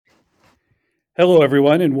Hello,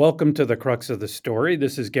 everyone, and welcome to the Crux of the Story.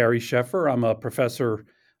 This is Gary Sheffer. I'm a professor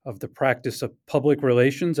of the practice of public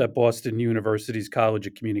relations at Boston University's College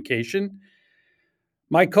of Communication.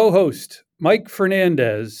 My co-host, Mike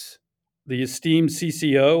Fernandez, the esteemed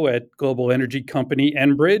CCO at global energy company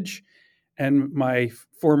Enbridge, and my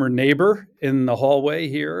former neighbor in the hallway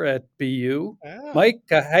here at BU. Yeah, Mike,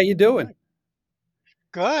 how you doing? yeah.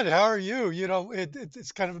 Good. How are you?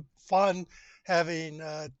 It's kind of fun having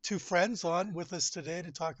two friends on with us today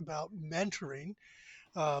to talk about mentoring.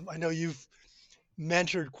 I know you've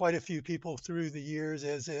mentored quite a few people through the years,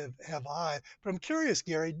 as have I. But I'm curious,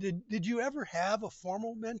 Gary, did you ever have a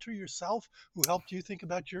formal mentor yourself who helped you think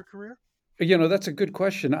about your career? That's a good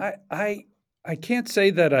question. I can't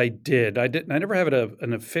say that I did. I didn't. I never had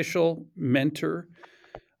an official mentor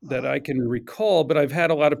that Uh-huh. I can recall, but I've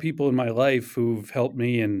had a lot of people in my life who've helped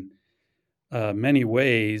me in many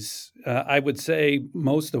ways. I would say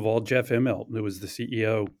most of all, Jeff Immelt, who was the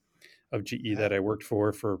CEO of GE Yeah, that I worked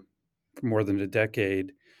for more than a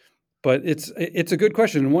decade. But it's a good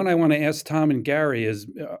question. And one I want to ask Tom and Gary is: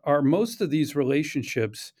 are most of these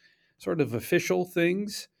relationships sort of official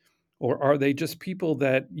things, or are they just people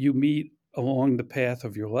that you meet along the path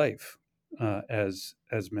of your life as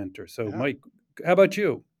mentors? So, yeah. Mike, how about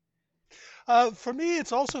you? For me,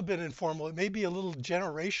 it's also been informal. It may be a little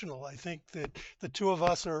generational. I think that the two of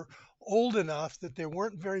us are old enough that there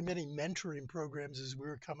weren't very many mentoring programs as we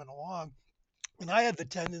were coming along. And I had the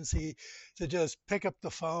tendency to just pick up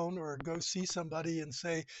the phone or go see somebody and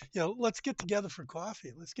say, let's get together for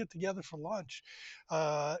coffee, let's get together for lunch.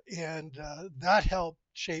 And that helped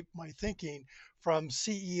shape my thinking from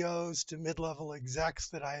CEOs to mid level execs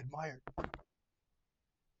that I admired.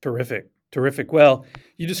 Terrific. Terrific. Well,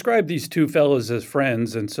 you described these two fellows as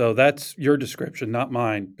friends, and so that's your description, not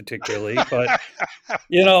mine particularly. But, I'm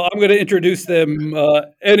going to introduce them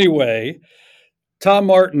anyway. Tom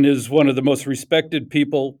Martin is one of the most respected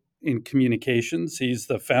people in communications. He's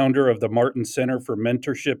the founder of the Martin Center for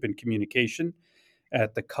Mentorship and Communication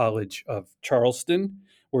at the College of Charleston,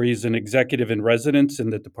 where he's an executive in residence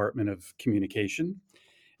in the Department of Communication.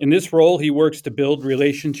 In this role, he works to build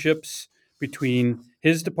relationships between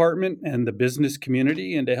his department and the business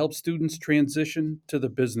community and to help students transition to the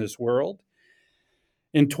business world.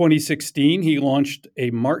 In 2016, he launched a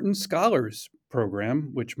Martin Scholars program,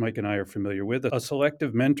 which Mike and I are familiar with, a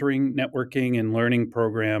selective mentoring, networking, and learning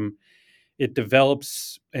program. It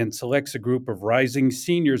develops and selects a group of rising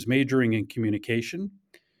seniors majoring in communication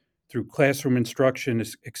through classroom instruction,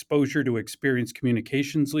 exposure to experienced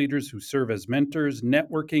communications leaders who serve as mentors,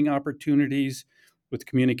 networking opportunities with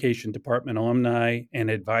communication department alumni and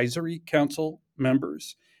advisory council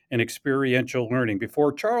members, and experiential learning.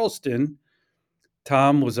 Before Charleston,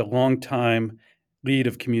 Tom was a longtime lead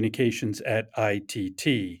of communications at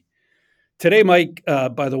ITT. Today, Mike,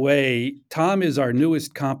 by the way, Tom is our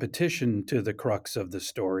newest competition to the crux of the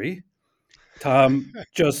story. Tom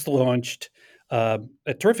just launched a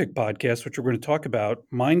terrific podcast, which we're going to talk about,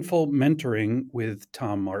 Mindful Mentoring with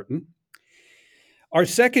Tom Martin. Our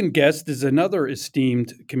second guest is another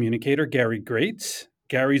esteemed communicator, Gary Grates.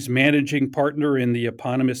 Gary's managing partner in the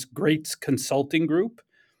eponymous Grates Consulting Group,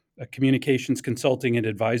 a communications consulting and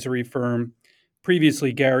advisory firm.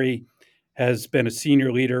 Previously, Gary has been a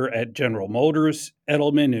senior leader at General Motors,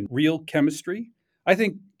 Edelman, and Real Chemistry. I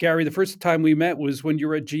think, Gary, the first time we met was when you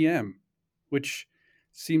were at GM, which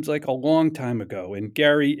seems like a long time ago. And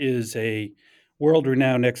Gary is a world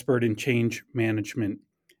renowned expert in change management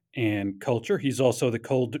and culture. He's also the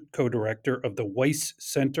co director of the Weiss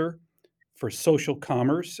Center for Social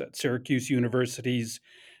Commerce at Syracuse University's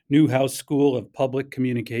Newhouse School of Public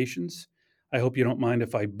Communications. I hope you don't mind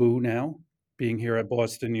if I boo now, being here at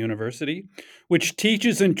Boston University, which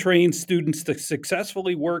teaches and trains students to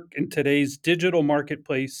successfully work in today's digital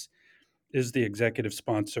marketplace, is the executive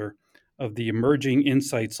sponsor of the Emerging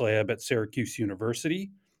Insights Lab at Syracuse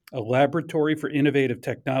University, a laboratory for innovative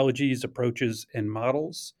technologies, approaches, and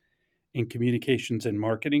models in communications and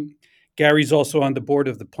marketing. Gary's also on the board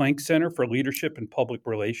of the Planck Center for Leadership and Public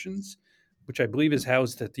Relations, which I believe is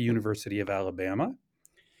housed at the University of Alabama.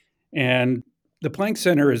 And the Planck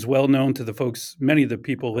Center is well known to the folks, many of the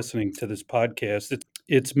people listening to this podcast.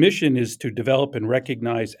 Its mission is to develop and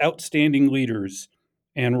recognize outstanding leaders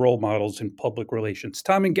and role models in public relations.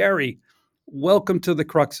 Tom and Gary, welcome to the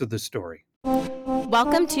crux of the story.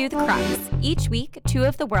 Welcome to The Crux. Each week, two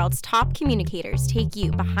of the world's top communicators take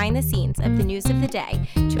you behind the scenes of the news of the day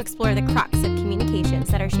to explore the crux of communications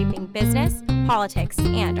that are shaping business, politics,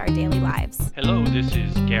 and our daily lives. Hello, this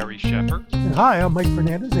is Gary Sheffer. And hi, I'm Mike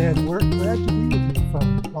Fernandez, and we're glad to be with you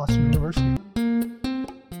from Boston University.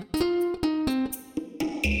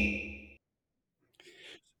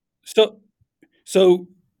 So, so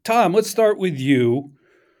Tom, let's start with you.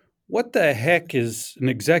 What the heck is an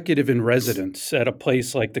executive in residence at a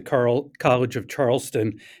place like the College of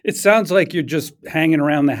Charleston? It sounds like you're just hanging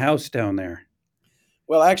around the house down there.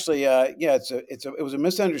 Well, actually, yeah, it was a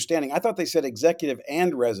misunderstanding. I thought they said executive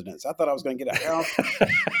and residence. I thought I was going to get a house,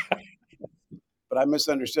 but I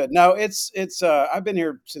misunderstood. No, it's. I've been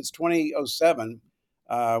here since 2007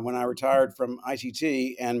 when I retired from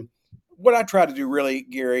ITT, and what I try to do really,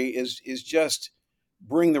 Gary, is just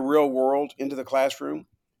bring the real world into the classroom.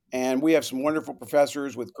 And we have some wonderful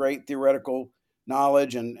professors with great theoretical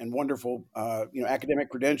knowledge and wonderful academic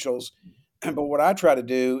credentials. But what I try to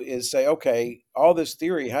do is say, okay, all this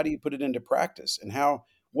theory, how do you put it into practice, and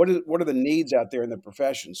what are the needs out there in the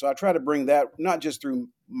profession? So I try to bring that not just through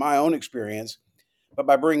my own experience, but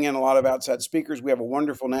by bringing in a lot of outside speakers. We have a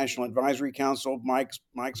wonderful National Advisory Council. Mike's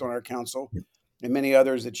on our council, and many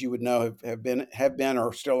others that you would know have been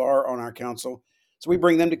or still are on our council. So we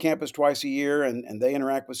bring them to campus twice a year, and they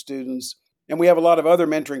interact with students. And we have a lot of other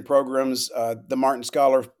mentoring programs, the Martin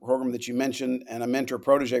Scholar program that you mentioned, and a mentor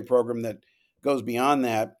protege program that goes beyond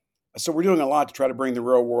that. So we're doing a lot to try to bring the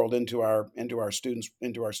real world into our students'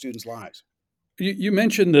 lives. You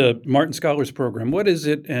mentioned the Martin Scholars Program. What is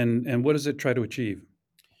it, and what does it try to achieve?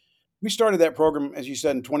 We started that program, as you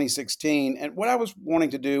said, in 2016. And what I was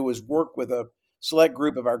wanting to do was work with a select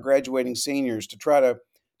group of our graduating seniors to try to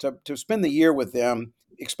spend the year with them,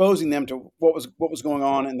 exposing them to what was going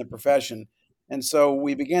on in the profession. And so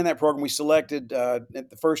we began that program. We selected at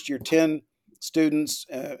the first year 10 students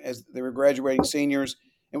as they were graduating seniors.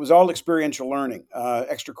 It was all experiential learning,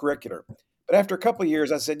 extracurricular. But after a couple of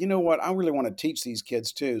years, I said, you know what? I really want to teach these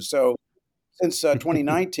kids too. So since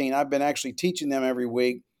 2019, I've been actually teaching them every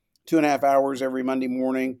week, 2.5 hours every Monday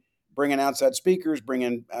morning, bringing outside speakers,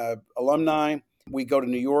 bringing alumni. We go to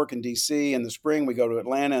New York and DC in the spring. We go to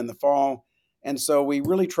Atlanta in the fall, and so we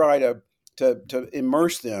really try to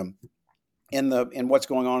immerse them in what's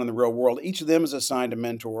going on in the real world. Each of them is assigned a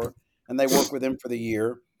mentor, and they work with them for the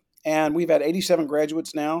year. And we've had 87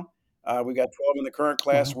 graduates now. We've got 12 in the current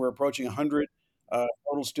class. Wow. We're approaching 100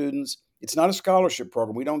 total students. It's not a scholarship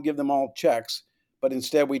program. We don't give them all checks, but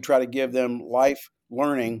instead we try to give them life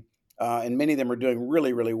learning, and many of them are doing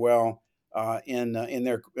really, really well in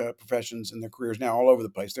their professions and their careers now all over the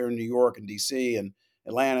place. They're in New York and DC and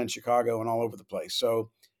Atlanta and Chicago and all over the place. So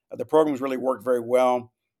the program's really worked very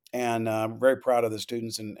well, and I'm very proud of the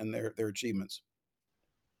students and their achievements.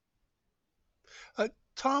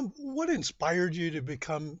 Tom, what inspired you to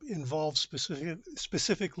become involved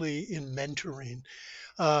specifically in mentoring?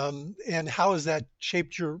 And how has that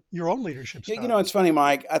shaped your own leadership Yeah, style? it's funny,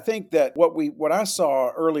 Mike. I think that what I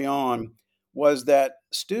saw early on was that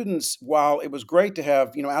students, while it was great to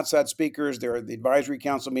have outside speakers, there are the advisory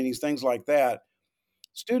council meetings, things like that,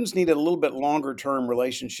 students needed a little bit longer term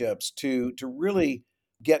relationships to really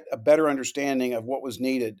get a better understanding of what was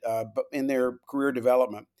needed in their career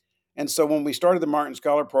development. And so when we started the Martin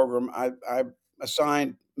Scholar Program, I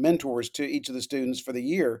assigned mentors to each of the students for the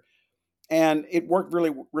year, and it worked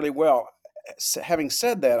really, really well. Having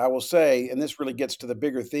said that, I will say, and this really gets to the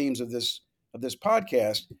bigger themes of this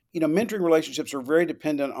podcast. Mentoring relationships are very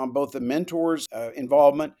dependent on both the mentors'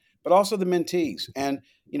 involvement, but also the mentees. And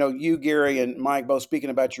you, Gary, and Mike, both speaking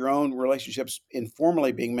about your own relationships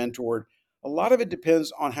informally being mentored. A lot of it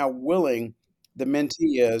depends on how willing the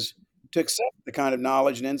mentee is to accept the kind of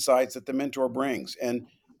knowledge and insights that the mentor brings. And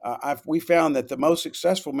we found that the most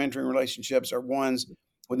successful mentoring relationships are ones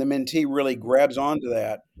when the mentee really grabs onto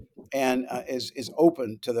that and is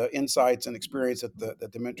open to the insights and experience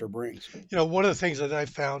that the mentor brings. One of the things that I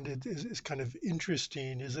found is kind of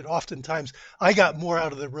interesting is that oftentimes I got more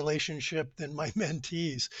out of the relationship than my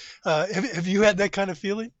mentees. Have you had that kind of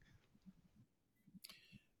feeling?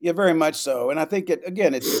 Yeah, very much so. And I think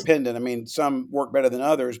it's dependent. I mean, some work better than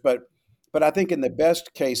others, but I think in the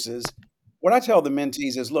best cases, what I tell the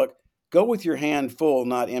mentees is, look, go with your hand full,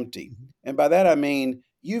 not empty. And by that I mean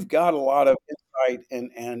you've got a lot of insight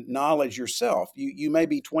and knowledge yourself. You may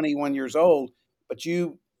be 21 years old, but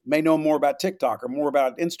you may know more about TikTok or more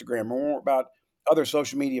about Instagram or more about other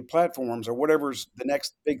social media platforms or whatever's the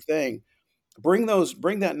next big thing. Bring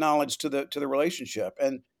that knowledge to the relationship,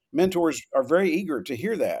 and mentors are very eager to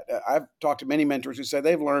hear that. I've talked to many mentors who say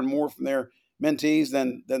they've learned more from their mentees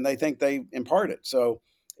than they think they imparted. So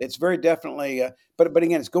it's very definitely but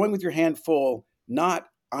again, it's going with your hand full, not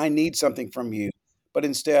I need something from you, but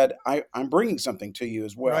instead I'm bringing something to you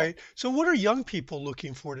as well. Right. So what are young people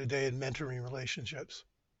looking for today in mentoring relationships?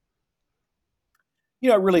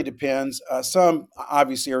 It really depends. Some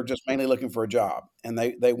obviously are just mainly looking for a job, and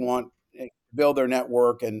they want to build their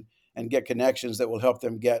network and get connections that will help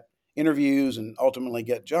them get interviews and ultimately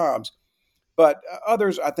get jobs. But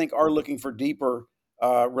others, I think, are looking for deeper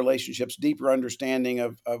relationships, deeper understanding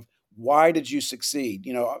of why did you succeed.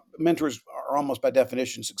 Mentors are almost by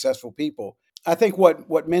definition successful people. I think what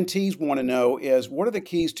mentees want to know is, what are the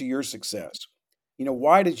keys to your success?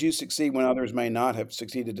 Why did you succeed when others may not have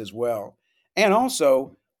succeeded as well? And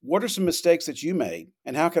also, what are some mistakes that you made,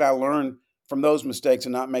 and how can I learn from those mistakes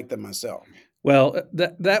and not make them myself? Well,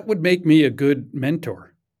 that would make me a good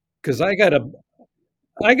mentor, because I got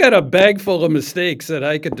a bag full of mistakes that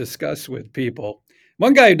I could discuss with people.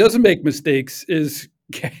 One guy who doesn't make mistakes is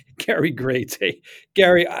Gary Grates. Hey,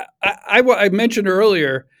 Gary, I mentioned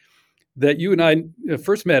earlier that you and I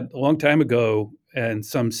first met a long time ago, and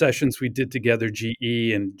some sessions we did together,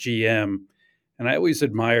 GE and GM. And I always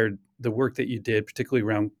admired the work that you did, particularly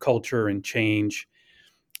around culture and change,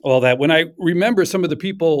 all that. When I remember some of the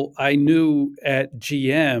people I knew at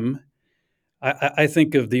GM, I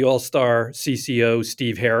think of the all-star CCO,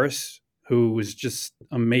 Steve Harris, who was just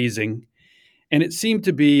amazing. And it seemed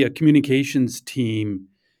to be a communications team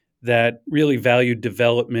that really valued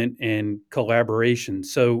development and collaboration.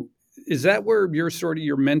 So is that where your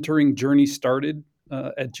mentoring journey started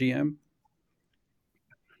at GM?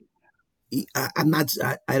 I'm not.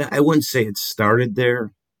 I wouldn't say it started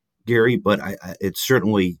there, Gary, but it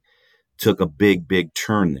certainly took a big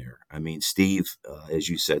turn there. I mean, Steve, as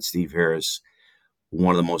you said, Steve Harris,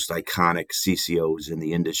 one of the most iconic CCOs in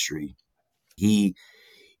the industry. He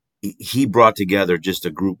brought together just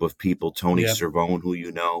a group of people. Tony Yeah. Cervone, who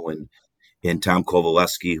you know, and Tom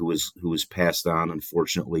Kowaleski, who was passed on,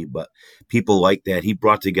 unfortunately, but people like that. He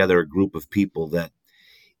brought together a group of people that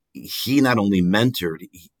he not only mentored,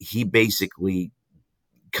 he basically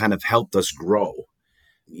kind of helped us grow,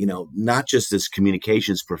 not just as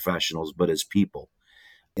communications professionals, but as people.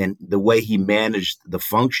 And the way he managed the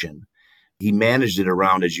function, he managed it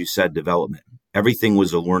around, as you said, development. Everything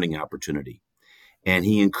was a learning opportunity. And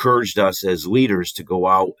he encouraged us as leaders to go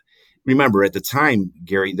out. Remember, at the time,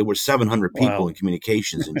 Gary, there were 700 people Wow. in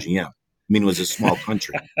communications in GM. I mean, it was a small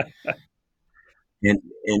country.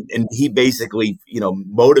 And he basically,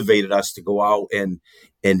 motivated us to go out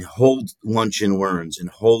and hold lunch and learns and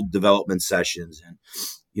hold development sessions and,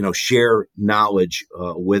 share knowledge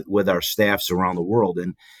with our staffs around the world.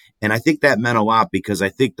 And I think that meant a lot, because I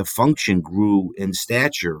think the function grew in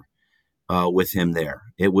stature with him there.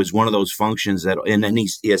 It was one of those functions and then he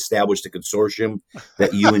established a consortium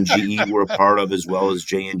that you and GE were a part of, as well as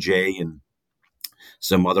J&J and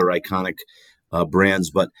some other iconic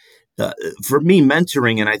brands. But for me,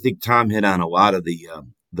 mentoring, and I think Tom hit on a lot of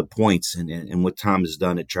the points, and what Tom has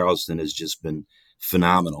done at Charleston has just been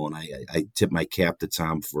phenomenal. And I tip my cap to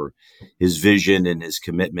Tom for his vision and his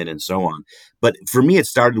commitment and so on. But for me, it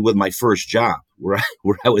started with my first job where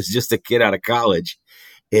I was just a kid out of college.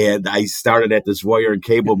 And I started at this wire and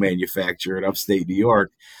cable manufacturer in upstate New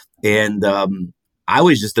York. And I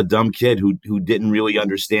was just a dumb kid who didn't really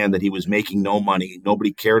understand that he was making no money.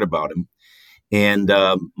 Nobody cared about him. And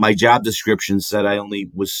my job description said I only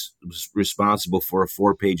was responsible for a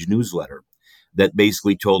 4-page newsletter that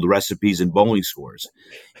basically told recipes and bowling scores.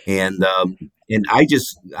 And I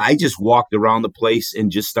just walked around the place and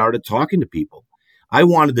just started talking to people. I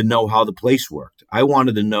wanted to know how the place worked. I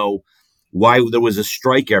wanted to know why there was a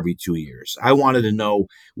strike every 2 years. I wanted to know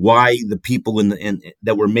why the people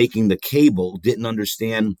that were making the cable didn't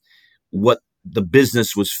understand what the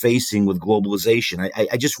business was facing with globalization.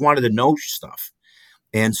 I just wanted to know stuff.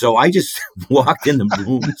 And so I just walked in the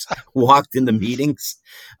rooms, walked in the meetings,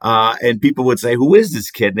 and people would say, "Who is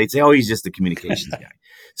this kid?" And they'd say, "Oh, he's just a communications guy."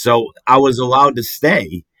 So I was allowed to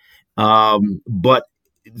stay. But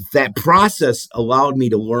that process allowed me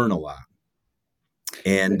to learn a lot.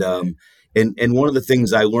 And one of the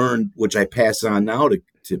things I learned, which I pass on now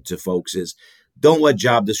to folks, is don't let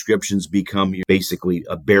job descriptions become basically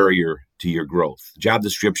a barrier to your growth. Job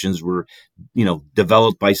descriptions were,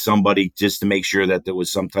 developed by somebody just to make sure that there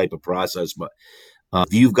was some type of process. But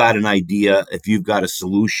if you've got an idea, if you've got a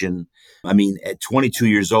solution, I mean, at 22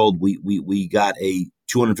 years old, we got a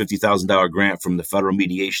 $250,000 grant from the Federal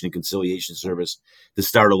Mediation and Conciliation Service to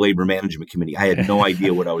start a labor management committee. I had no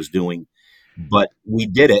idea what I was doing, but we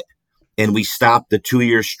did it, and we stopped the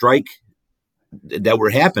 2-year strike that were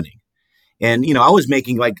happening. And, I was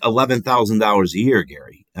making like $11,000 a year,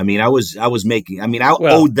 Gary. I mean, I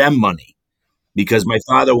owed them money because my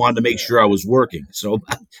father wanted to make sure I was working. So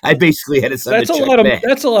I basically had to send a check back.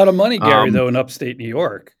 That's a lot of money, Gary, though, in upstate New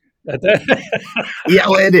York. Yeah,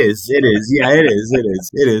 well, it is. Yeah,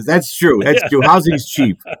 it is. That's true. That's true. Housing's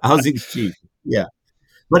cheap. Yeah.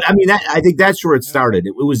 But I mean, I think that's where it started.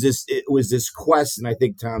 It was this quest, and I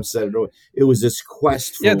think Tom said it. It was this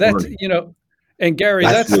quest for Yeah, that's, learning. and Gary,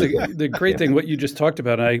 That's that's really the good. great thing, what you just talked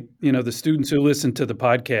about. The students who listen to the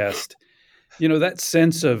podcast, that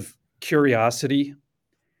sense of curiosity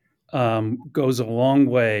goes a long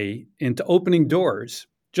way into opening doors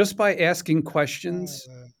just by asking questions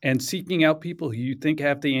and seeking out people who you think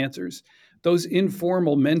have the answers. Those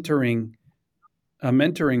informal mentoring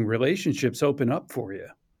relationships open up for you.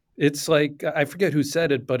 It's like, I forget who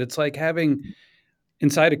said it, but it's like having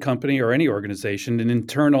inside a company or any organization an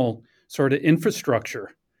internal sort of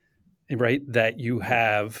infrastructure, right, that you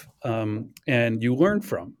have and you learn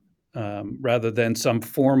from, rather than some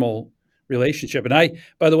formal relationship. And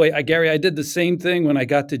by the way, Gary, I did the same thing when I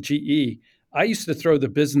got to GE. I used to throw the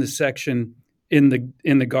business section in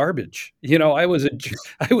the garbage. I was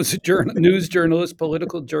news journalist,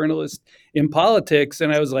 political journalist in politics,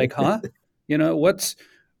 and I was like, huh,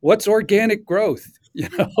 what's organic growth?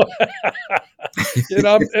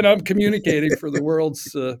 I'm communicating for the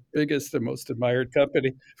world's biggest and most admired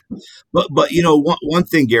company. But one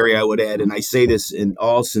thing, Gary, I would add, and I say this in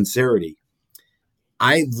all sincerity,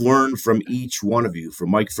 I've learned from each one of you, from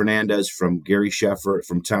Mike Fernandez, from Gary Sheffer,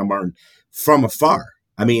 from Tom Martin, from afar.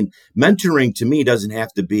 I mean, mentoring to me doesn't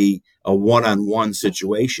have to be a one-on-one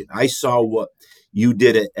situation. I saw what you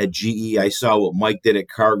did at GE. I saw what Mike did at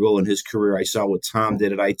Cargill in his career. I saw what Tom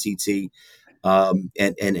did at ITT,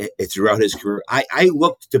 and throughout his career. I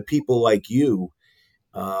looked to people like you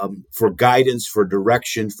for guidance, for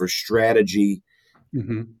direction, for strategy,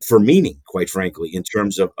 for meaning, quite frankly, in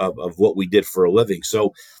terms of what we did for a living.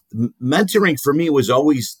 So mentoring for me was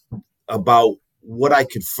always about what I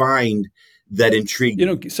could find that intrigued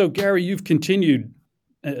me. So Gary, you've continued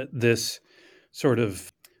this sort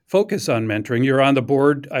of focus on mentoring. You're on the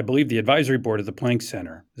board, I believe, the advisory board of the Planck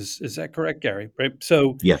Center. Is that correct, Gary? Right.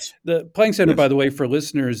 So Yes. The Planck Center, Yes. by the way, for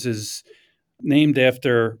listeners, is named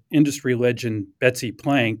after industry legend Betsy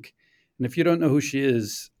Planck. And if you don't know who she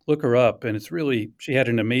is, look her up. And she had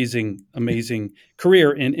an amazing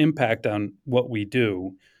career and impact on what we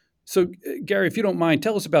do. So, Gary, if you don't mind,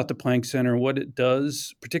 tell us about the Planck Center and what it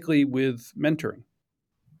does, particularly with mentoring.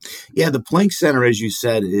 Yeah, the Planck Center, as you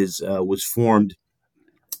said, was formed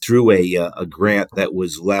through a grant that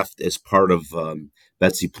was left as part of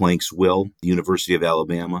Betsy Planck's will, the University of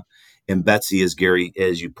Alabama. And Betsy, as Gary,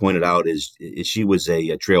 as you pointed out, she was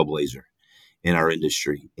a trailblazer in our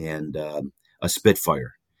industry and a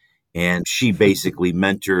Spitfire. And she basically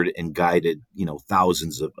mentored and guided,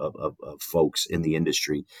 thousands of folks in the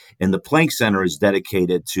industry. And the Planck Center is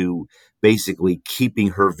dedicated to basically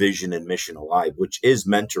keeping her vision and mission alive, which is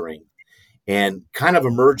mentoring and kind of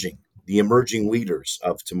the emerging leaders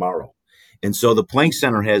of tomorrow. And so the Planck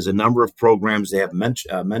Center has a number of programs. They have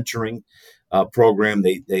mentoring program.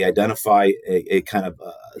 They identify a kind of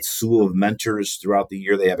a slew of mentors throughout the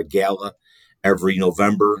year. They have a gala every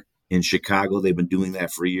November in Chicago. They've been doing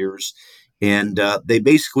that for years. And they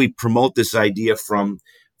basically promote this idea from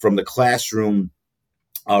the classroom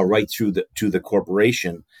right through to the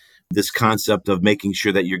corporation, this concept of making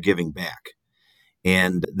sure that you're giving back.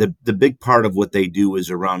 And the big part of what they do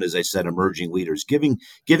is around, as I said, emerging leaders, giving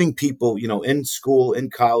people, in school, in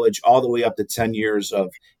college, all the way up to 10 years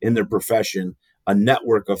in their profession, a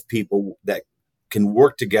network of people that can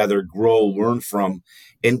work together, grow, learn from,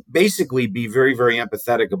 and basically be very, very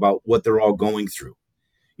empathetic about what they're all going through.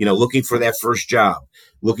 Looking for that first job,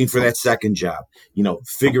 looking for that second job,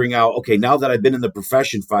 figuring out, okay, now that I've been in the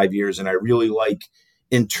profession 5 years and I really like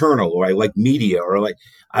internal, or I like media, or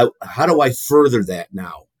how do I further that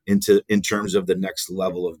now in terms of the next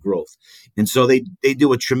level of growth? And so they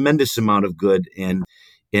do a tremendous amount of good, and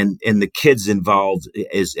the kids involved,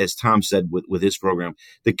 as Tom said with his program,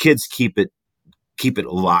 the kids keep it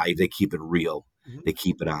alive, they keep it real, they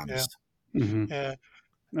keep it honest. Yeah. Mm-hmm. Yeah.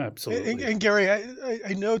 Absolutely. And Gary,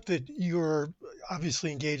 I note that you're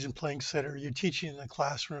obviously engaged in Planck Center. You're teaching in the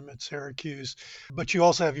classroom at Syracuse, but you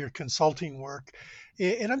also have your consulting work.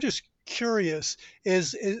 And I'm just curious,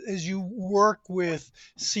 as you work with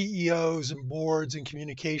CEOs and boards and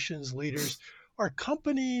communications leaders, are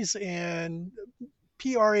companies and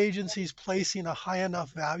PR agencies placing a high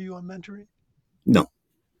enough value on mentoring?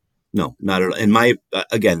 No, not at all. In my,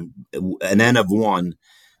 again, an N of one.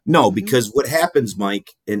 No, because what happens,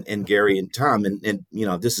 Mike and Gary and Tom, and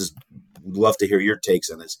this is, love to hear your takes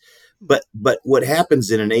on this, but what happens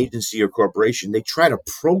in an agency or corporation, they try to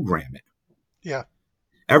program it. Yeah.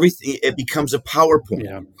 Everything, it becomes a PowerPoint.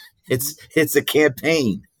 Yeah. It's a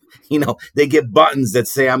campaign. They get buttons that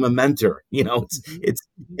say I'm a mentor. It's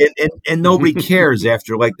and nobody cares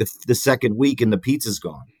after like the second week and the pizza's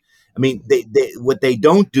gone. I mean, they what they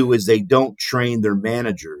don't do is they don't train their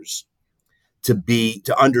managers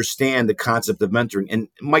to understand the concept of mentoring. And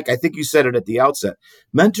Mike, I think you said it at the outset.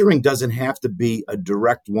 Mentoring doesn't have to be a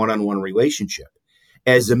direct one-on-one relationship.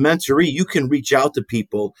 As a mentoree, you can reach out to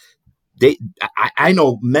people. I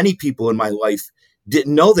know many people in my life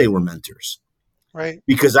didn't know they were mentors Right.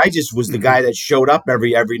 because I just was the Mhm. guy that showed up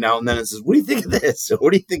every now and then and says, "What do you think of this? Or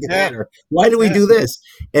what do you think of Yeah. that? Or why do we Yeah. do this?"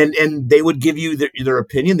 And they would give you their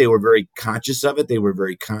opinion. They were very conscious of it. They were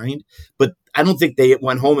very kind. But I don't think they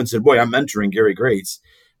went home and said, "Boy, I'm mentoring Gary Grates."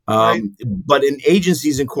 Right. But in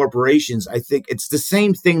agencies and corporations, I think it's the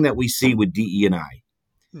same thing that we see with DE and I.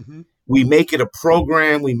 Hmm. We make it a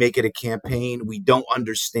program. We make it a campaign. We don't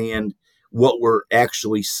understand what we're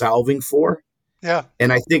actually solving for. Yeah.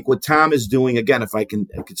 And I think what Tom is doing, again, if I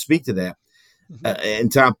could speak to that, Hmm.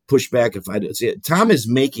 and Tom push back if I did see it. Tom is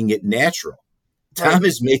making it natural. Right. Tom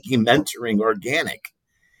is making mentoring organic,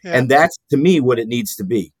 Yeah. and that's to me what it needs to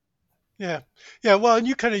be. Yeah, yeah. Well, and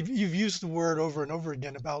you've used the word over and over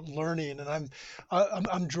again about learning, and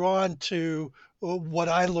I'm drawn to what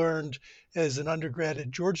I learned as an undergrad at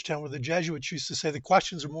Georgetown, where the Jesuits used to say the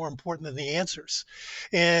questions are more important than the answers,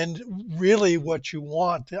 and really what you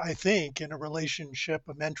want, I think, in a relationship,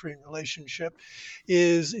 a mentoring relationship,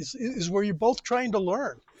 is where you're both trying to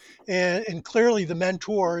learn. And clearly the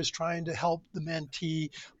mentor is trying to help the mentee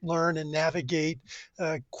learn and navigate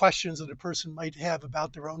questions that a person might have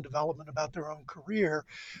about their own development, about their own career.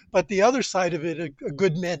 But the other side of it, a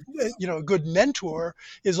good mentor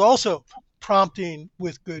is also prompting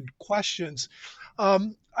with good questions.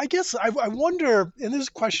 I guess I wonder, and this is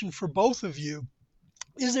a question for both of you: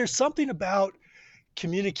 is there something about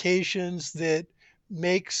communications that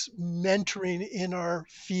makes mentoring in our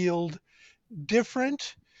field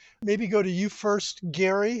different? Maybe go to you first,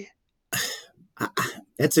 Gary.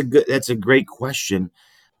 That's a great question.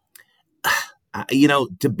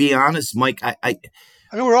 To be honest, Mike, I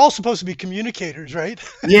mean, we're all supposed to be communicators, right?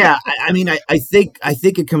 yeah, I think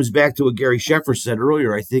it comes back to what Gary Sheffer said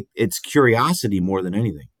earlier. I think it's curiosity more than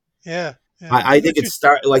anything. Yeah, yeah. I think it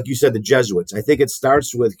start like you said, the Jesuits. I think it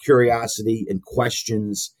starts with curiosity and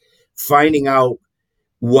questions, finding out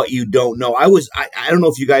what you don't know. I don't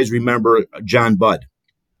know if you guys remember John Budd,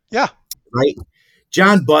 Yeah. right?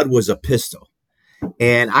 John Budd was a pistol.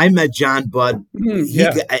 And I met John Budd.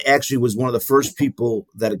 Yeah. Actually was one of the first people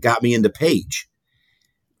that got me into Page,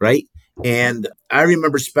 right? And I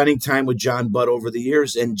remember spending time with John Budd over the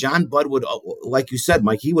years. And John Budd would, like you said,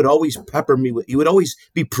 Mike, he would always pepper me with, he would always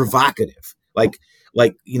be provocative.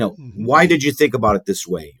 Hmm. Why did you think about it this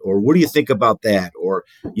way? Or what do you think about that? Or,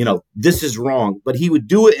 this is wrong. But he would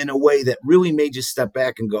do it in a way that really made you step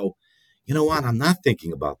back and go, you know what? I'm not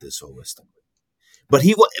thinking about this holistically. But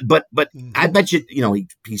he would, but I Hmm. bet you,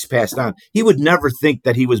 he's passed on. He would never think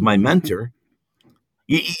that he was my mentor.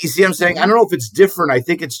 You see what I'm saying? I Hmm. don't know if it's different. I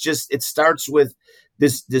think it's just it starts with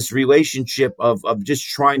this relationship of just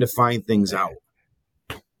trying to find things out.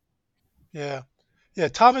 Yeah. Yeah.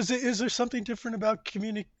 Tom, is there something different about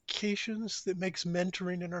communications that makes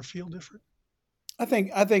mentoring in our field different? I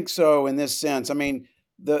think so in this sense. I mean,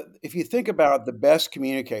 the if you think about the best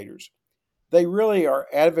communicators, they really are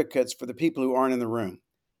advocates for the people who aren't in the room.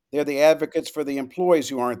 They're the advocates for the employees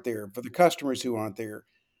who aren't there, for the customers who aren't there.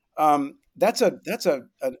 That's an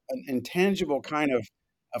intangible kind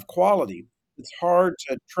of quality. It's hard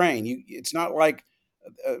to train. It's not like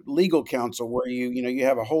legal counsel where you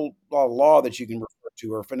have a whole lot of law that you can refer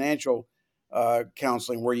to, or financial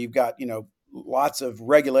counseling where you've got lots of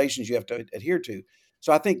regulations you have to adhere to.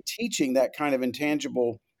 So I think teaching that kind of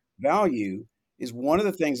intangible value is one of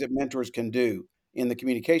the things that mentors can do in the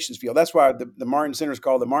communications field. That's why the Martin Center is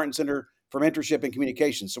called the Martin Center for Mentorship and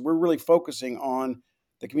Communication. So we're really focusing on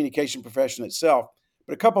the communication profession itself.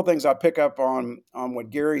 But a couple of things I pick up on what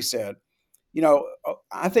Gary said.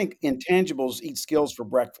 I think intangibles eat skills for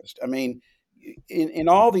breakfast. I mean, in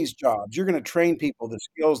all these jobs, you're going to train people the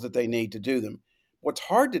skills that they need to do them. What's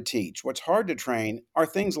hard to teach, what's hard to train are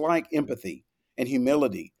things like empathy and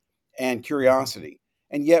humility and Hmm. curiosity.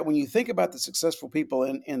 And yet, when you think about the successful people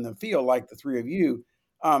in the field, like the three of you,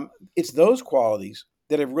 it's those qualities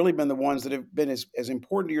that have really been the ones that have been as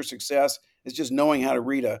important to your success as just knowing how to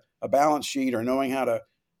read a balance sheet or knowing how to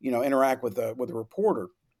interact with a reporter.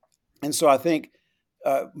 And so I think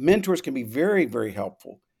mentors can be very, very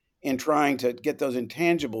helpful in trying to get those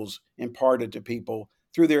intangibles imparted to people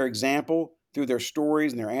through their example, through their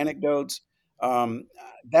stories and their anecdotes.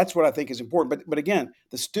 That's what I think is important. But again,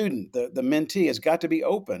 the student, the mentee, has got to be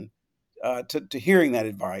open to hearing that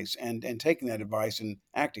advice and taking that advice and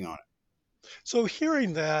acting on it. So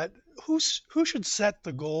hearing that, who should set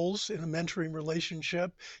the goals in a mentoring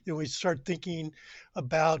relationship? We start thinking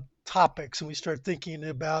about topics, and we start thinking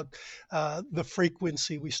about the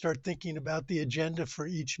frequency. We start thinking about the agenda for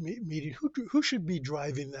each meeting. Who should be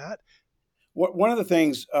driving that? One of the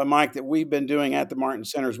things, Mike, that we've been doing at the Martin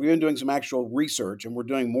Centers, we've been doing some actual research, and we're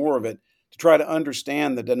doing more of it to try to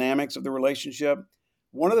understand the dynamics of the relationship.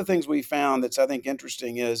 One of the things we found that's, I think,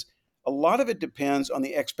 interesting is a lot of it depends on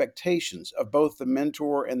the expectations of both the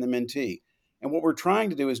mentor and the mentee. And what we're trying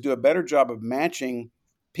to do is do a better job of matching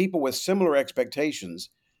people with similar expectations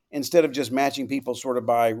instead of just matching people sort of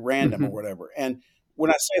by random or Mhm. whatever. And when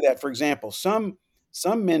I say that, for example, some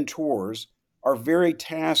mentors are very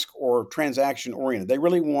task or transaction oriented. They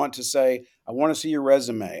really want to say, I want to see your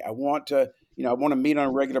resume. I want to, I want to meet on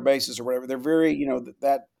a regular basis or whatever. They're very,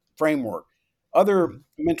 that framework. Other Mhm.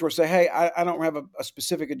 mentors say, hey, I don't have a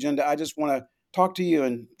specific agenda. I just want to talk to you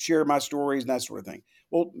and share my stories and that sort of thing.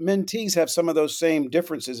 Well, mentees have some of those same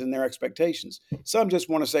differences in their expectations. Some just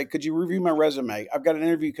want to say, could you review my resume? I've got an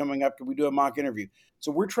interview coming up. Could we do a mock interview?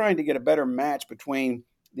 So we're trying to get a better match between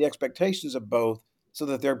the expectations of both so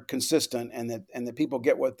that they're consistent and that people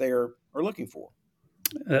get what they are looking for.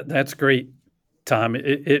 That's great, Tom.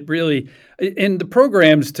 It really, in the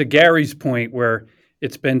programs, to Gary's point, where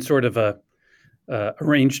it's been sort of a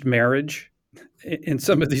arranged marriage in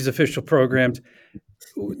some of these official programs,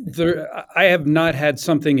 I have not had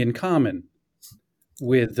something in common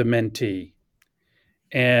with the mentee.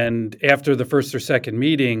 And after the first or second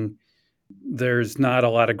meeting, there's not a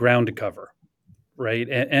lot of ground to cover, right?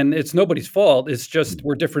 And it's nobody's fault. It's just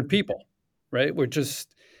we're different people, right? We're just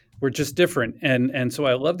different. And so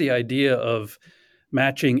I love the idea of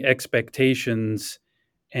matching expectations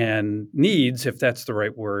and needs, if that's the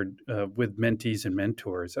right word, with mentees and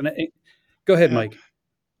mentors. Go ahead, Yeah. Mike.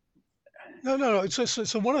 No.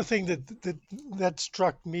 So one of the things that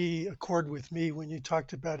struck me, a chord with me when you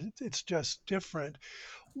talked about it, it's just different.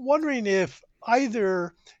 Wondering if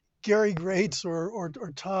either Gary Grates or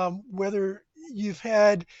Tom, whether you've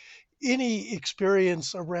had any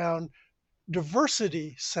experience around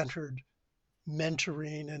diversity centered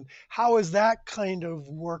mentoring, and how has that kind of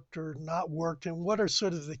worked or not worked, and what are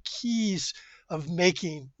sort of the keys of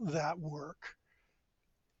making that work?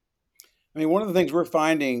 I mean, one of the things we're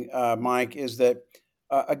finding, Mike, is that,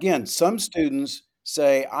 again, some students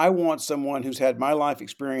say, I want someone who's had my life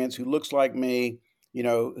experience, who looks like me,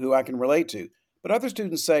 who I can relate to. But other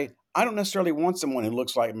students say, I don't necessarily want someone who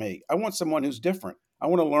looks like me. I want someone who's different. I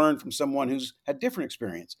want to learn from someone who's had different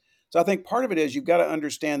experience. So I think part of it is you've got to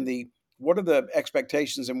understand what are the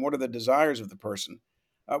expectations and what are the desires of the person.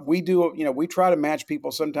 We try to match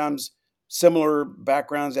people sometimes similar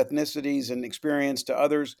backgrounds, ethnicities, and experience to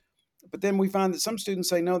others, but then we find that some students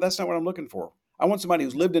say, no, that's not what I'm looking for. I want somebody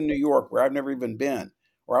who's lived in New York where I've never even been,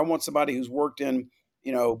 or I want somebody who's worked in,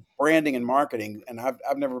 branding and marketing, and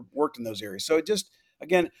I've never worked in those areas. So it just,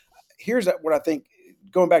 again, here's what I think,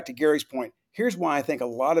 going back to Gary's point, here's why I think a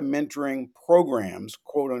lot of mentoring programs,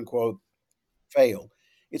 quote unquote, fail.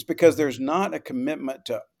 It's because Mhm. there's not a commitment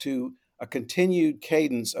to a continued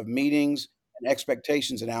cadence of meetings and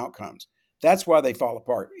expectations and outcomes. That's why they fall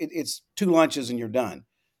apart. It's two lunches and you're done.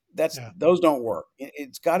 Yeah, Those don't work.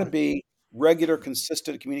 It's got to right. be regular,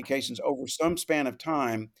 consistent communications over some span of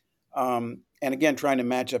time. And again, trying to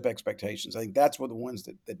match up expectations. I think that's what the ones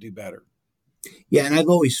that do better. Yeah, and I've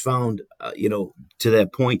always found, to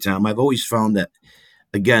that point, Tom, I've always found that,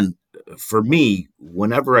 again, for me,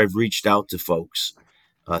 whenever I've reached out to folks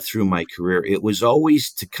through my career, it was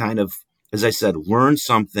always to kind of, as I said, learn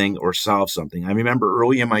something or solve something. I remember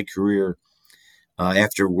early in my career,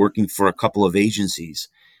 after working for a couple of agencies,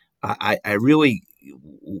 I really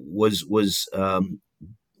was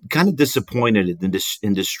kind of disappointed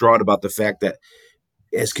and distraught about the fact that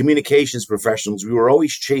as communications professionals, we were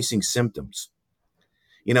always chasing symptoms.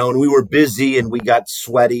 And we were busy and we got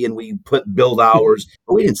sweaty and we put build hours,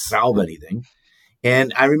 but we didn't solve anything.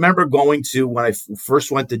 And I remember going to, when I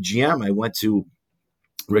first went to GM, I went to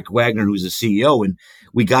Rick Wagner, who's the CEO, and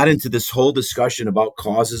we got into this whole discussion about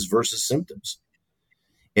causes versus symptoms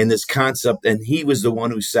and this concept. And he was the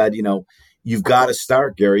one who said, you've got to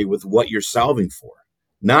start, Gary, with what you're solving for,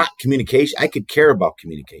 not communication. I could care about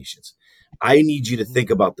communications. I need you to think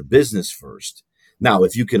about the business first. Now,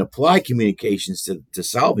 if you can apply communications to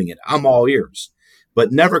solving it, I'm all ears.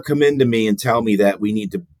 But never come into me and tell me that we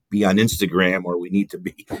need to be on Instagram or we need to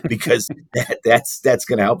be, because that's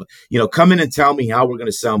going to help. Come in and tell me how we're going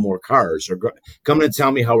to sell more cars, or come in and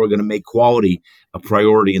tell me how we're going to make quality a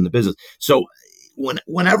priority in the business. So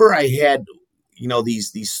whenever I had,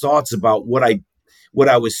 these thoughts about what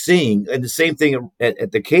I was seeing. And the same thing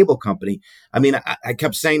at the cable company. I mean, I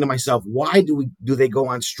kept saying to myself, why do they go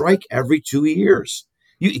on strike every 2 years?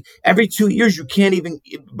 Every 2 years, you can't even,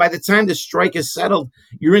 by the time the strike is settled,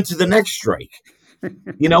 you're into the next strike.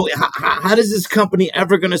 How does this company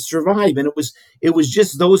ever going to survive? And it was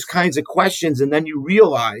just those kinds of questions. And then you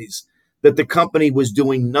realize that the company was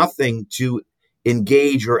doing nothing to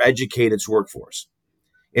engage or educate its workforce.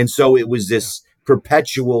 And so it was this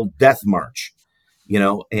perpetual death march,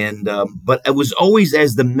 but it was always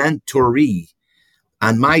as the mentoree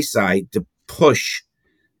on my side to push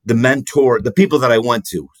the people that I went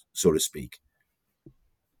to, so to speak.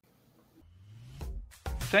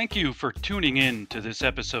 Thank you for tuning in to this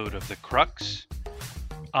episode of The Crux.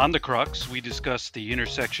 On The Crux, we discuss the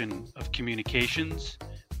intersection of communications,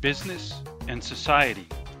 business, and society.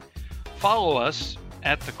 Follow us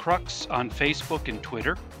at The Crux on Facebook and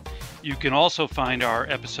Twitter. You can also find our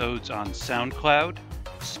episodes on SoundCloud,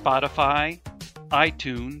 Spotify,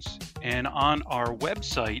 iTunes, and on our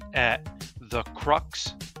website at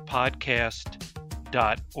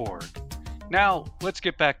thecruxpodcast.org. Now, let's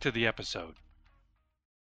get back to the episode.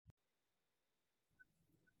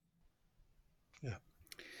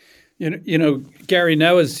 Gary,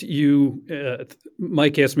 now as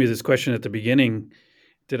Mike asked me this question at the beginning,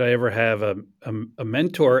 did I ever have a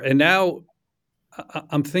mentor? And now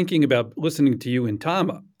I'm thinking about listening to you and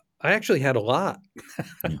Tom. I actually had a lot,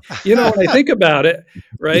 when I think about it,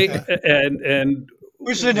 right? Yeah. And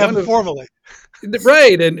we shouldn't have them formally.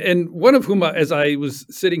 Right. And one of whom, as I was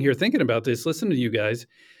sitting here thinking about this, listening to you guys,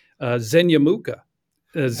 Xenia Muka.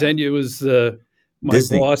 Xenia was my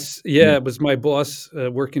Disney. Boss. Yeah, it was my boss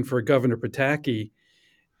working for Governor Pataki.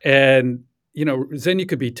 And, Xenia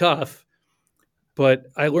could be tough, but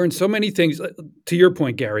I learned so many things. To your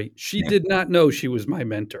point, Gary, she did not know she was my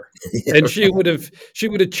mentor, and she would have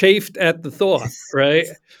chafed at the thought, right?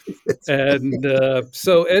 And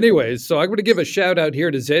so I'm going to give a shout out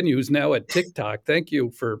here to Xenia, who's now at TikTok. Thank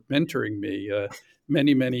you for mentoring me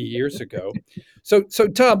many, many years ago. So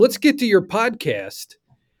Tom, let's get to your podcast,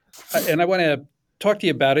 and I want to talk to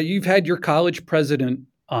you about it. You've had your college president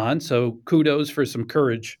on, so kudos for some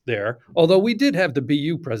courage there. Although we did have the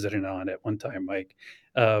BU president on at one time, Mike,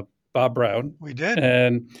 Bob Brown. We did.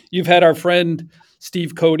 And you've had our friend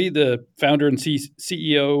Steve Cody, the founder and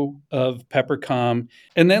CEO of Peppercom.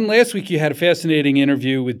 And then last week you had a fascinating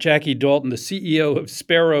interview with Jackie Dalton, the CEO of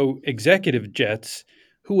Sparrow Executive Jets,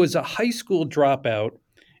 who was a high school dropout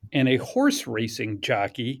and a horse racing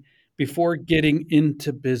jockey before getting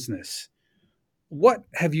into business. What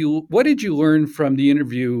did you learn from the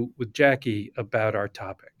interview with Jackie about our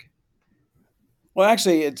topic? Well,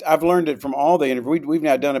 actually, I've learned it from all the interviews. We've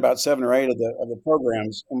now done about 7 or 8 of the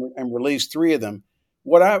programs and released 3 of them.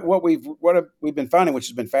 What we've been finding, which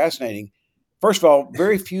has been fascinating. First of all,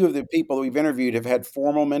 very few of the people that we've interviewed have had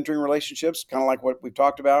formal mentoring relationships, kind of like what we've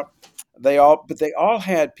talked about. They all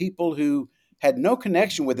had people who had no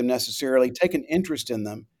connection with them necessarily, take an interest in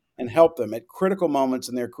them and help them at critical moments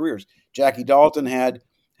in their careers. Jackie Dalton had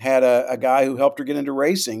a guy who helped her get into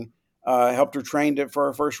racing, helped her train for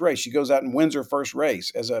her first race. She goes out and wins her first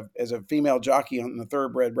race as a female jockey on the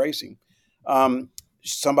thoroughbred racing.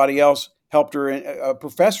 Somebody else helped her, a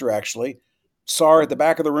professor actually, saw her at the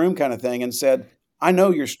back of the room kind of thing and said, I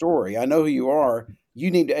know your story. I know who you are.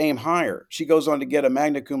 You need to aim higher. She goes on to get a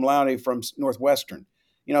magna cum laude from Northwestern.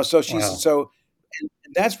 So she's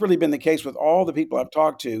and that's really been the case with all the people I've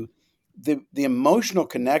talked to. The emotional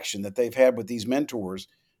connection that they've had with these mentors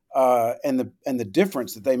and the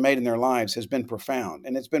difference that they made in their lives has been profound.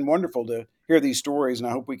 And it's been wonderful to hear these stories, and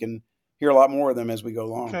I hope we can hear a lot more of them as we go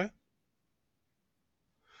along. Okay.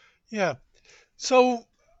 Yeah. So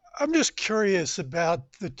I'm just curious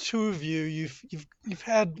about the two of you. You've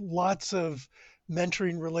had lots of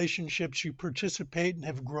mentoring relationships. You participate and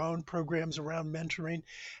have grown programs around mentoring.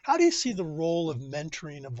 How do you see the role of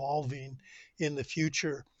mentoring evolving in the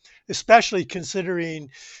future, especially considering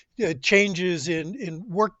changes in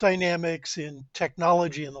work dynamics, in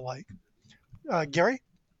technology, and the like? Gary?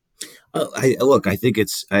 I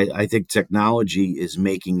think technology is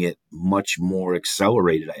making it much more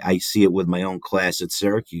accelerated. I see it with my own class at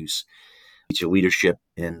Syracuse. It's a leadership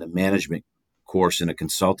and a management course and a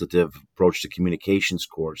consultative approach to communications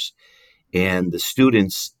course. And the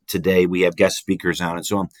students today, we have guest speakers on it.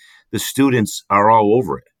 So the students are all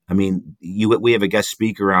over it. I mean, we have a guest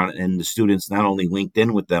speaker on it, and the students not only linked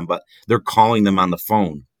in with them, but they're calling them on the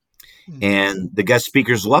phone. And the guest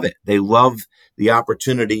speakers love it. They love the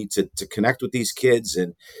opportunity to connect with these kids.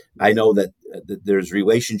 And I know that there's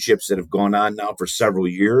relationships that have gone on now for several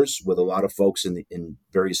years with a lot of folks in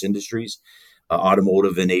various industries,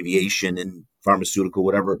 automotive and aviation. And pharmaceutical,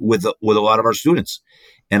 whatever, with a lot of our students.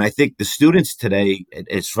 And I think the students today,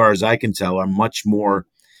 as far as I can tell, are much more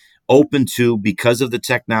open to, because of the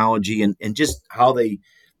technology and just how they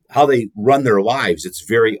run their lives. It's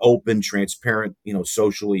very open, transparent,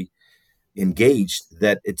 socially engaged,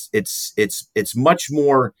 that it's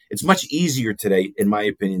much easier today, in my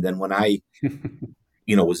opinion, than when I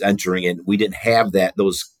was entering, and we didn't have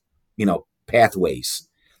those pathways.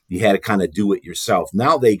 You had to kind of do it yourself.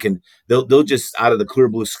 Now they'll just out of the clear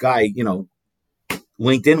blue sky,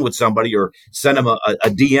 LinkedIn with somebody or send them a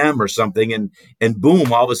DM or something, and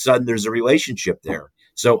boom, all of a sudden there's a relationship there.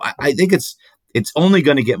 So I think it's only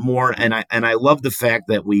going to get more, and I love the fact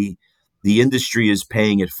that the industry is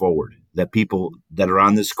paying it forward, that people that are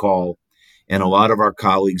on this call and a lot of our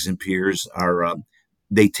colleagues and peers are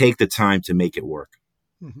they take the time to make it work.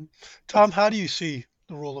 Mm-hmm. Tom, how do you see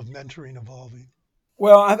the role of mentoring evolving?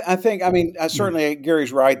 Well, I think, certainly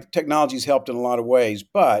Gary's right. Technology's helped in a lot of ways,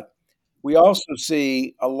 but we also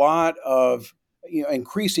see a lot of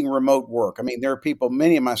increasing remote work. I mean, there are people,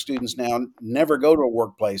 many of my students now never go to a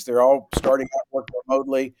workplace. They're all starting out working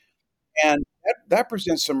remotely. And that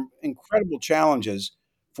presents some incredible challenges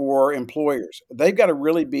for employers. They've got to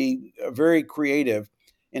really be very creative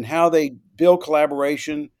in how they build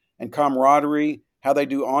collaboration and camaraderie, how they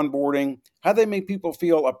do onboarding, how they make people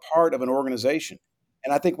feel a part of an organization.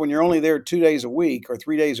 And I think when you're only there 2 days a week or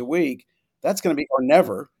 3 days a week, that's going to be, or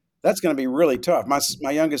never, that's going to be really tough.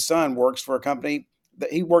 My youngest son works for a company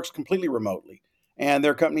that he works completely remotely. And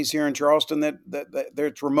there are companies here in Charleston that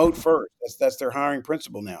it's remote first. That's their hiring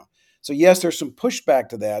principle now. So yes, there's some pushback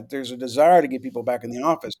to that. There's a desire to get people back in the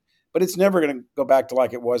office, but it's never going to go back to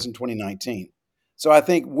like it was in 2019. So I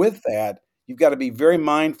think with that, you've got to be very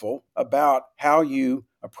mindful about how you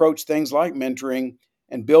approach things like mentoring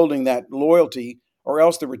and building that loyalty, or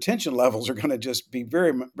else the retention levels are going to just be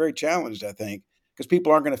very, very challenged, I think, because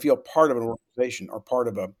people aren't going to feel part of an organization or part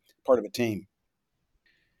of a team.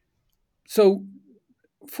 So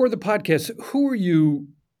for the podcast, who are you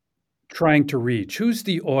trying to reach? Who's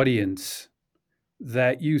the audience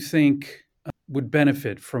that you think would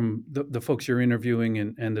benefit from the folks you're interviewing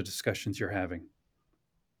and the discussions you're having?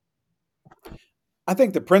 I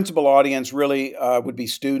think the principal audience really would be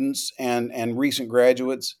students and recent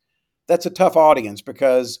graduates. That's a tough audience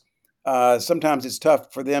because sometimes it's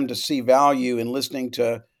tough for them to see value in listening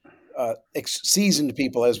to seasoned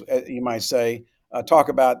people, as you might say, talk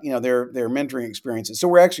about their mentoring experiences. So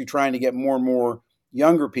we're actually trying to get more and more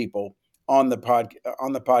younger people on the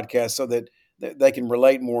podcast so that they can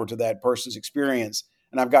relate more to that person's experience.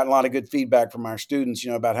 And I've gotten a lot of good feedback from our students,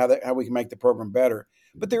 about how we can make the program better.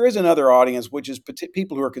 But there is another audience, which is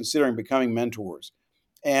people who are considering becoming mentors.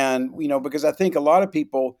 And, because I think a lot of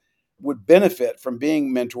people would benefit from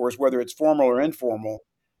being mentors, whether it's formal or informal.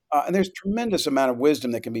 And there's tremendous amount of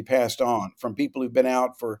wisdom that can be passed on from people who've been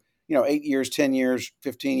out for, 8 years, 10 years,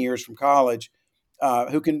 15 years from college,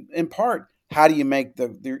 who can impart how do you make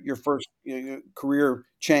your first career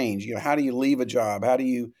change? How do you leave a job? How do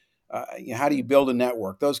you build a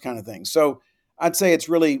network? Those kind of things. So I'd say it's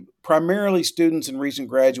really primarily students and recent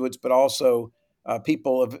graduates, but also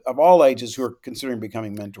people of all ages who are considering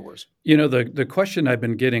becoming mentors. The question I've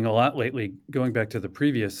been getting a lot lately, going back to the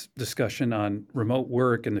previous discussion on remote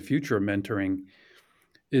work and the future of mentoring,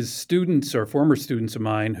 is students or former students of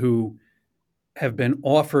mine who have been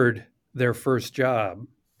offered their first job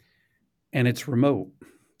and it's remote.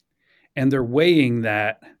 And they're weighing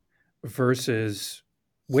that versus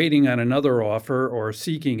waiting on another offer or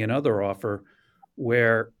seeking another offer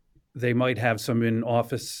where they might have some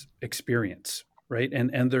in-office experience, right?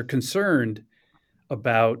 And they're concerned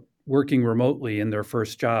about working remotely in their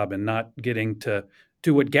first job and not getting to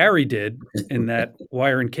do what Gary did in that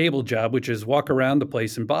wire and cable job, which is walk around the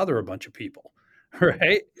place and bother a bunch of people,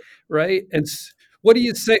 right? Right? And what do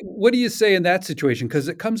you say? What do you say in that situation? Because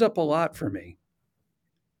it comes up a lot for me.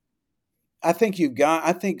 I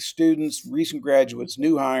think students, recent graduates,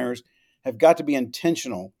 new hires have got to be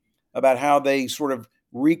intentional about how they sort of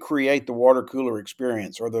recreate the water cooler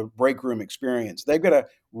experience or the break room experience. They've got to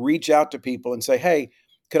reach out to people and say, hey,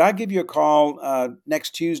 could I give you a call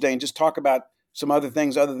next Tuesday and just talk about some other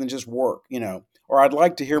things other than just work, or I'd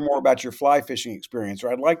like to hear more about your fly fishing experience, or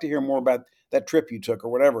I'd like to hear more about that trip you took or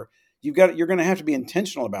whatever. You're going to have to be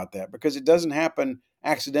intentional about that because it doesn't happen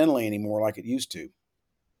accidentally anymore like it used to.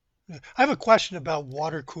 I have a question about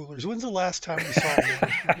water coolers. When's the last time you saw a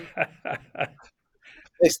water cooler?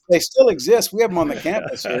 They still exist. We have them on the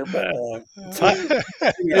campus here, but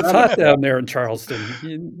it's hot down there in Charleston.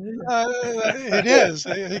 It is.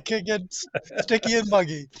 It can get sticky and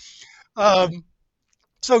muggy.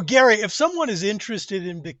 So, Gary, if someone is interested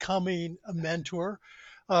in becoming a mentor,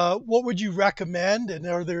 what would you recommend? And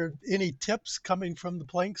are there any tips coming from the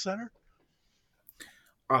Planck Center?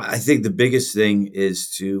 I think the biggest thing is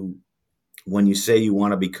to, when you say you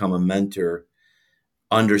want to become a mentor,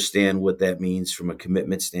 understand what that means from a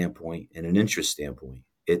commitment standpoint and an interest standpoint.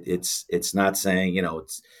 It's not saying,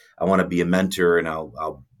 it's, I want to be a mentor and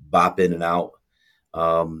I'll bop in and out.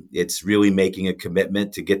 It's really making a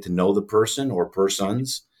commitment to get to know the person or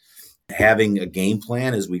persons, having a game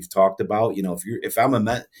plan, as we've talked about. If I'm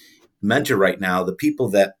a mentor right now, the people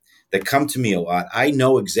that come to me a lot, I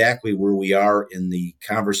know exactly where we are in the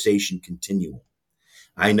conversation continuum.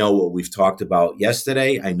 I know what we've talked about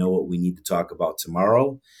yesterday. I know what we need to talk about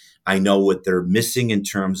tomorrow. I know what they're missing in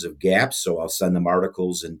terms of gaps. So I'll send them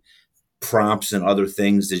articles and prompts and other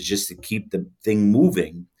things that just to keep the thing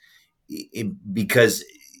moving, because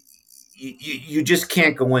you just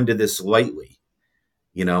can't go into this lightly.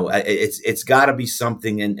 It's got to be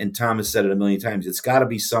something, and Thomas said it a million times. It's got to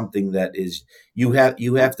be something that is, you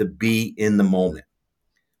have to be in the moment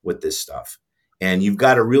with this stuff, and you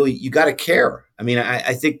got to care. I mean,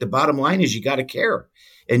 I think the bottom line is you got to care,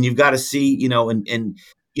 and you've got to see, and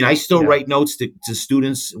I still Yeah. write notes to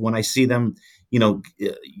students when I see them, you know,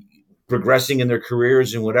 progressing in their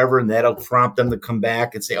careers and whatever, and that'll prompt them to come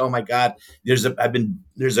back and say, "Oh my God, there's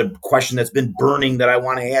a question that's been burning that I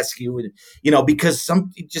want to ask you," because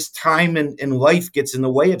just time and life gets in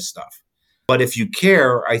the way of stuff. But if you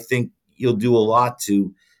care, I think you'll do a lot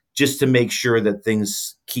to make sure that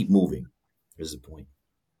things keep moving. Is the point.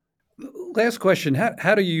 Last question.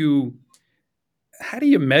 How do you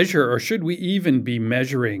measure, or should we even be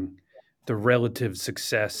measuring the relative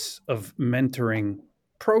success of mentoring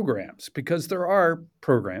programs? Because there are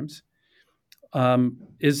programs.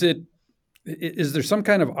 Is there some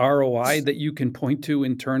kind of ROI that you can point to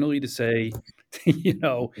internally to say,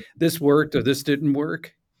 this worked or this didn't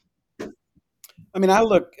work? I mean,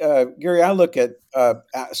 Gary, I look at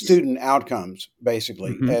student outcomes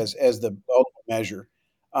basically Hmm. as the ultimate measure.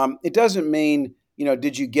 It doesn't mean,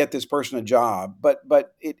 did you get this person a job, but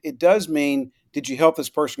it does mean, did you help this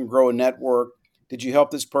person grow a network? Did you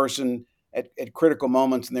help this person at critical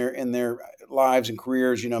moments in their lives and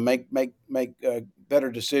careers? Make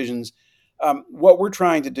better decisions. What we're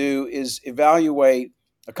trying to do is evaluate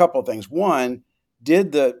a couple of things. One,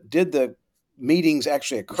 did the meetings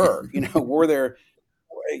actually occur? Were there,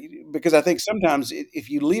 because I think sometimes if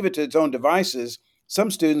you leave it to its own devices,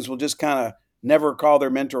 some students will just kind of never call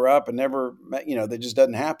their mentor up and never, that just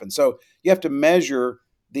doesn't happen. So you have to measure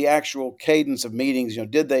the actual cadence of meetings.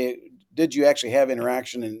 Did you actually have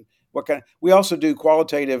interaction, and what kind of, we also do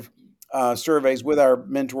qualitative surveys with our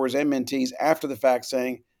mentors and mentees after the fact,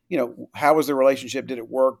 saying, how was the relationship? Did it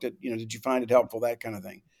work? Did you find it helpful? That kind of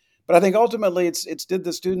thing. But I think ultimately it's did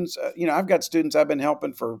the students, I've got students I've been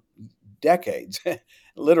helping for decades,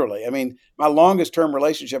 literally. I mean, my longest term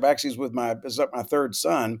relationship actually is my third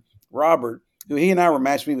son, Robert, who he and I were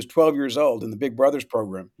matched when he was 12 years old in the Big Brothers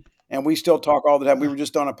program. And we still talk all the time. We were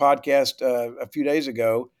just on a podcast a few days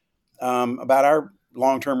ago about our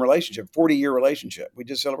long term relationship, 40-year relationship. We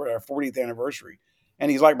just celebrated our 40th anniversary. And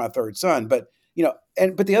he's like my third son. But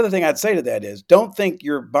the other thing I'd say to that is, don't think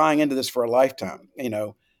you're buying into this for a lifetime.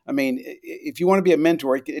 I mean, if you want to be a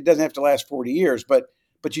mentor, it doesn't have to last 40 years, but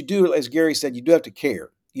you do, as Gary said, you do have to care.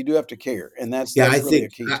 You do have to care, and that's Yeah, that's I really a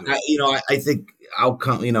think key to it. I think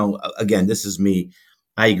outcome. Again, this is me.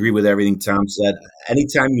 I agree with everything Tom said.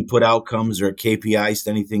 Anytime you put outcomes or KPIs to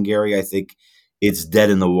anything, Gary, I think it's dead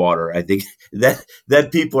in the water. I think that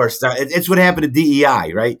people are starting. It's what happened to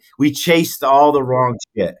DEI, right? We chased all the wrong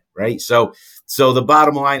shit, right? So the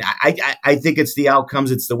bottom line, I think it's the outcomes.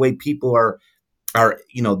 It's the way people are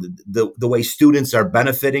the way students are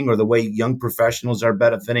benefiting, or the way young professionals are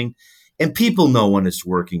benefiting, and people know when it's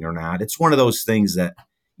working or not. It's one of those things that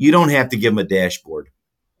you don't have to give them a dashboard.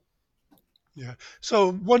 Yeah.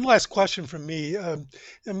 So one last question from me. I'm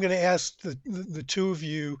going to ask the two of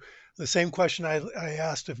you the same question I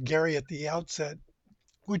asked of Gary at the outset,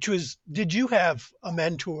 which was, did you have a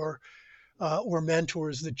mentor or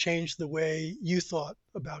mentors that changed the way you thought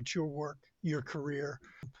about your work, your career?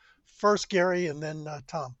 First, Gary, and then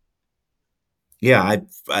Tom. Yeah,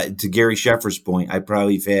 to Gary Sheffer's point, I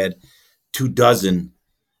probably have had 2 dozen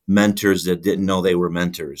mentors that didn't know they were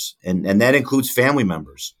mentors, and that includes family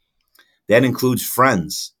members, that includes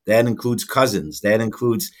friends, that includes cousins, that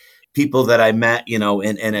includes people that I met, in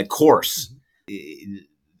a course.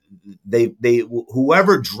 They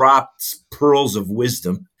whoever dropped pearls of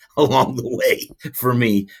wisdom along the way for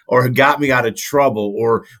me, or got me out of trouble,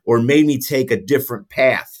 or made me take a different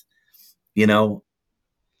path, you know.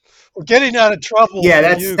 Well, getting out of trouble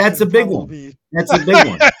Yeah, for you that's can a big one. probably That's a big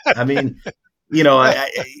one. I mean,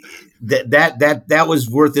 that was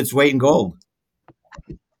worth its weight in gold.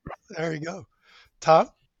 there you go. Tom?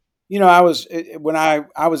 I was when I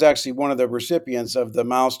was actually one of the recipients of the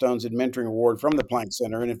Milestones in Mentoring Award from the Planck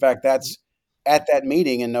Center, and in fact, that's at that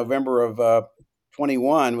meeting in November of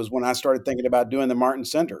 21 was when I started thinking about doing the Martin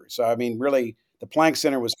Center. So I mean, really, the Planck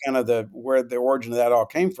Center was kind of where the origin of that all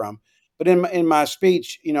came from. But in my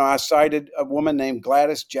speech, I cited a woman named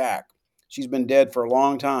Gladys Jack. She's been dead for a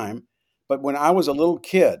long time, but when I was a little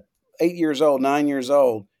kid, 8 years old, 9 years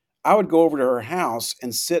old, I would go over to her house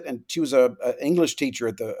and sit, and she was a English teacher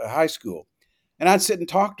at the high school, and I'd sit and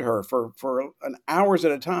talk to her for an hours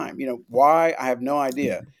at a time. Why? I have no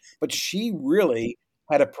idea, but she really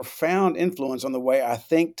had a profound influence on the way I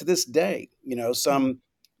think to this day. Some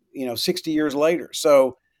 60 years later.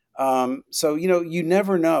 So you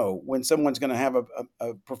never know when someone's going to have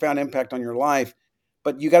a profound impact on your life,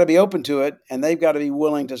 but you got to be open to it, and they've got to be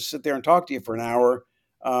willing to sit there and talk to you for an hour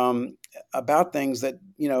about things that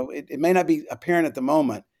it may not be apparent at the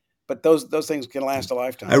moment, but those things can last a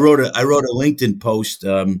lifetime. I wrote a LinkedIn post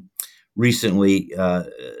recently,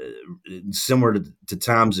 similar to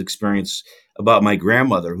Tom's experience, about my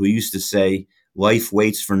grandmother, who used to say, "Life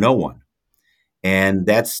waits for no one," and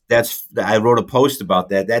that's I wrote a post about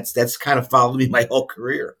that. That's kind of followed me my whole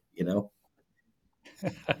career.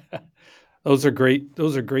 Those are great.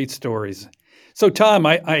 Those are great stories. So, Tom,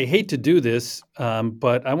 I hate to do this,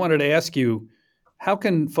 but I wanted to ask you, how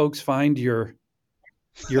can folks find your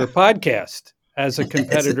podcast as a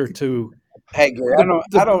competitor to? Hey, Gary, I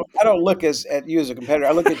don't look at you as a competitor.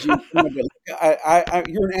 I look at you.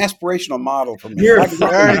 You're an aspirational model for me. There you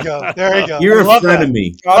go. There you go. You're a friend of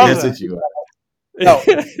me. That's what you are. No,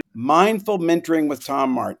 Mindful Mentoring with Tom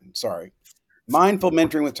Martin. Sorry. Mindful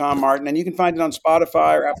Mentoring with Tom Martin. And you can find it on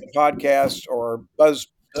Spotify or Apple Podcasts or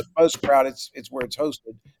Buzzsprout. It's where it's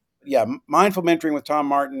hosted. Yeah, Mindful Mentoring with Tom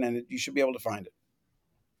Martin, and you should be able to find it.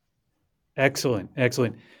 Excellent.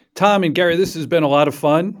 Tom and Gary, this has been a lot of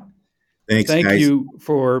fun. Thanks, Thank guys. you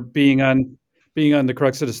for being on the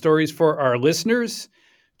Crux of the Stories. For our listeners,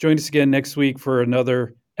 join us again next week for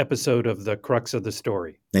another episode of the Crux of the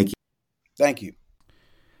Story. Thank you. Thank you.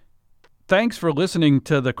 Thanks for listening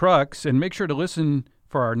to The Crux, and make sure to listen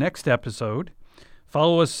for our next episode.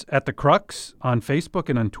 Follow us at The Crux on Facebook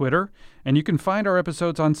and on Twitter, and you can find our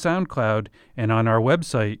episodes on SoundCloud and on our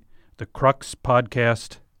website,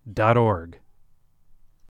 thecruxpodcast.org.